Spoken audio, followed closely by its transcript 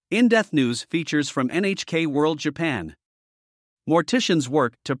In-depth news features from NHK World Japan. Morticians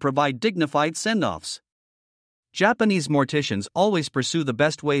work to provide dignified send-offs. Japanese morticians always pursue the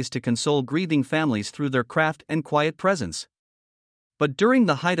best ways to console grieving families through their craft and quiet presence. But during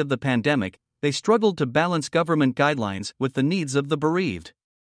the height of the pandemic, they struggled to balance government guidelines with the needs of the bereaved.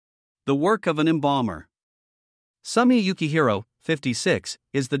 The work of an embalmer. Sumi Yukihiro, 56,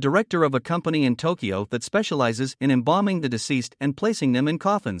 is the director of a company in Tokyo that specializes in embalming the deceased and placing them in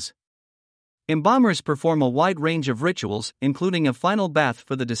coffins. Embalmers perform a wide range of rituals, including a final bath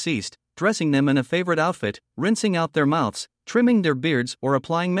for the deceased, dressing them in a favorite outfit, rinsing out their mouths, trimming their beards, or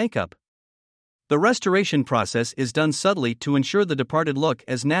applying makeup. The restoration process is done subtly to ensure the departed look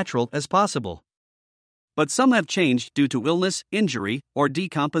as natural as possible. But some have changed due to illness, injury, or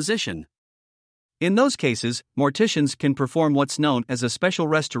decomposition. In those cases, morticians can perform what's known as a special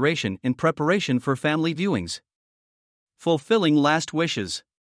restoration in preparation for family viewings. Fulfilling last wishes.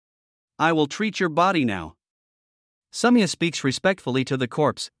 I will treat your body now. Sumya speaks respectfully to the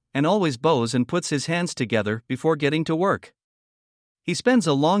corpse, and always bows and puts his hands together before getting to work. He spends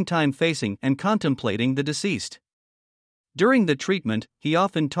a long time facing and contemplating the deceased. During the treatment, he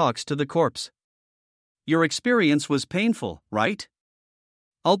often talks to the corpse. Your experience was painful, right?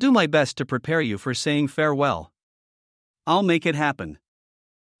 I'll do my best to prepare you for saying farewell. I'll make it happen.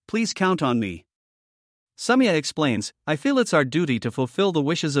 Please count on me. Sumya explains, I feel it's our duty to fulfill the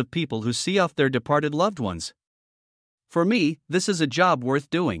wishes of people who see off their departed loved ones. For me, this is a job worth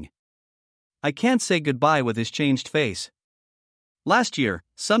doing. I can't say goodbye with his changed face. Last year,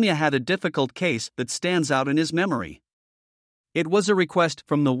 Sumya had a difficult case that stands out in his memory. It was a request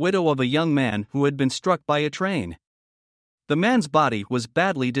from the widow of a young man who had been struck by a train. The man's body was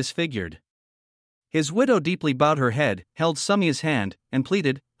badly disfigured. His widow deeply bowed her head, held Sumya's hand, and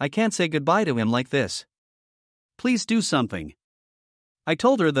pleaded, I can't say goodbye to him like this. Please do something. I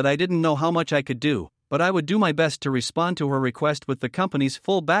told her that I didn't know how much I could do, but I would do my best to respond to her request with the company's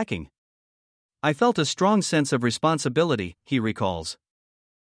full backing. I felt a strong sense of responsibility, he recalls.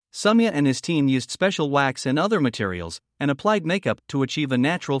 Sumya and his team used special wax and other materials, and applied makeup to achieve a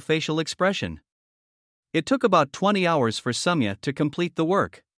natural facial expression. It took about 20 hours for Sumya to complete the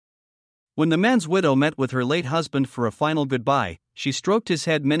work. When the man's widow met with her late husband for a final goodbye, she stroked his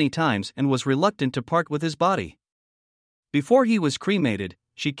head many times and was reluctant to part with his body. Before he was cremated,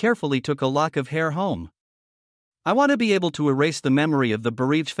 she carefully took a lock of hair home. I want to be able to erase the memory of the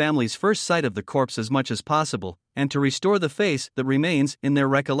bereaved family's first sight of the corpse as much as possible, and to restore the face that remains in their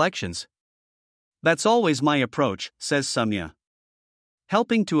recollections. That's always my approach, says Sumya.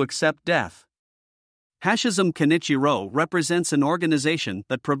 Helping to accept death. Hashizum Kenichiro represents an organization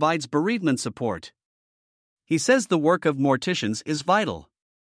that provides bereavement support. He says the work of morticians is vital.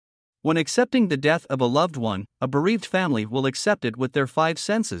 When accepting the death of a loved one, a bereaved family will accept it with their 5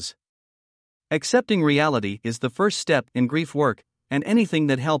 senses. Accepting reality is the first step in grief work, and anything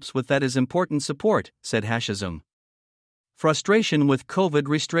that helps with that is important support, said Hashizum. Frustration with COVID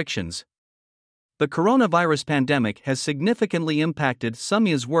restrictions. The coronavirus pandemic has significantly impacted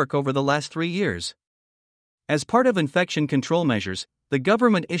Sumya's work over the last 3 years. As part of infection control measures, the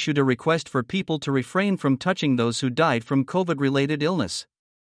government issued a request for people to refrain from touching those who died from COVID-related illness.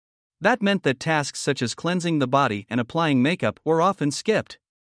 That meant that tasks such as cleansing the body and applying makeup were often skipped.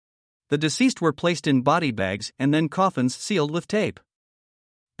 The deceased were placed in body bags and then coffins sealed with tape.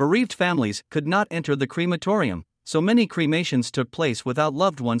 Bereaved families could not enter the crematorium, so many cremations took place without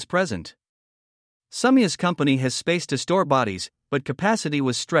loved ones present. Sumya's company has space to store bodies, but capacity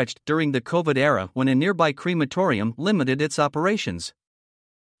was stretched during the COVID era when a nearby crematorium limited its operations.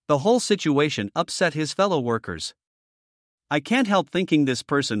 The whole situation upset his fellow workers. I can't help thinking this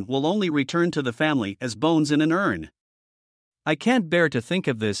person will only return to the family as bones in an urn. I can't bear to think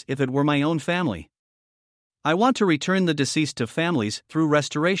of this if it were my own family. I want to return the deceased to families through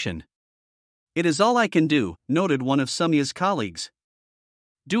restoration. It is all I can do, noted one of Sumya's colleagues.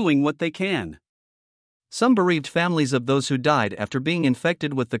 Doing what they can. Some bereaved families of those who died after being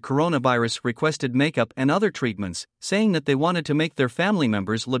infected with the coronavirus requested makeup and other treatments, saying that they wanted to make their family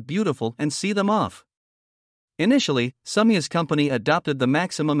members look beautiful and see them off. Initially, Sumya's company adopted the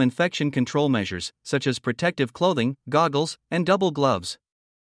maximum infection control measures, such as protective clothing, goggles, and double gloves.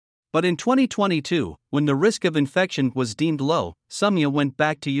 But in 2022, when the risk of infection was deemed low, Sumya went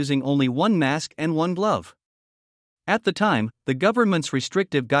back to using only 1 mask and 1 glove. At the time, the government's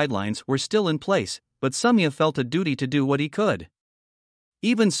restrictive guidelines were still in place, but Sumya felt a duty to do what he could.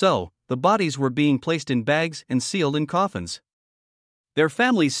 Even so, the bodies were being placed in bags and sealed in coffins. Their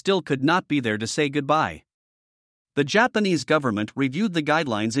families still could not be there to say goodbye. The Japanese government reviewed the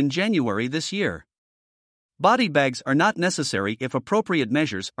guidelines in January this year. Body bags are not necessary if appropriate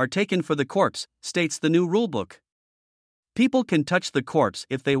measures are taken for the corpse, states the new rulebook. People can touch the corpse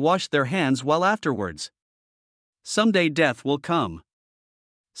if they wash their hands well afterwards. Someday death will come.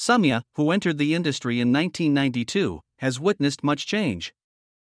 Samya, who entered the industry in 1992, has witnessed much change.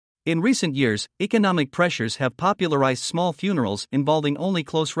 In recent years, economic pressures have popularized small funerals involving only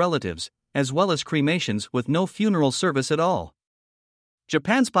close relatives, as well as cremations with no funeral service at all.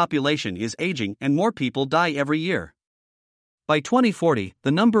 Japan's population is aging and more people die every year. By 2040,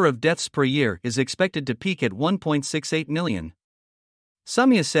 the number of deaths per year is expected to peak at 1.68 million.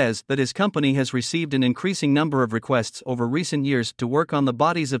 Samya says that his company has received an increasing number of requests over recent years to work on the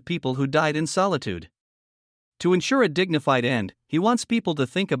bodies of people who died in solitude. To ensure a dignified end, he wants people to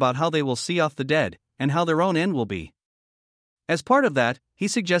think about how they will see off the dead, and how their own end will be. As part of that, he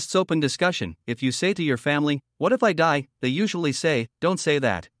suggests open discussion. If you say to your family, "What if I die?" they usually say, "Don't say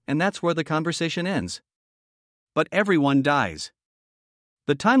that," and that's where the conversation ends. But everyone dies.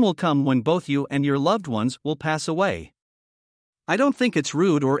 The time will come when both you and your loved ones will pass away. I don't think it's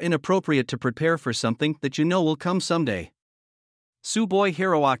rude or inappropriate to prepare for something that you know will come someday. Suboi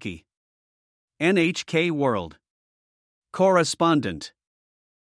Hiroaki, NHK World Correspondent.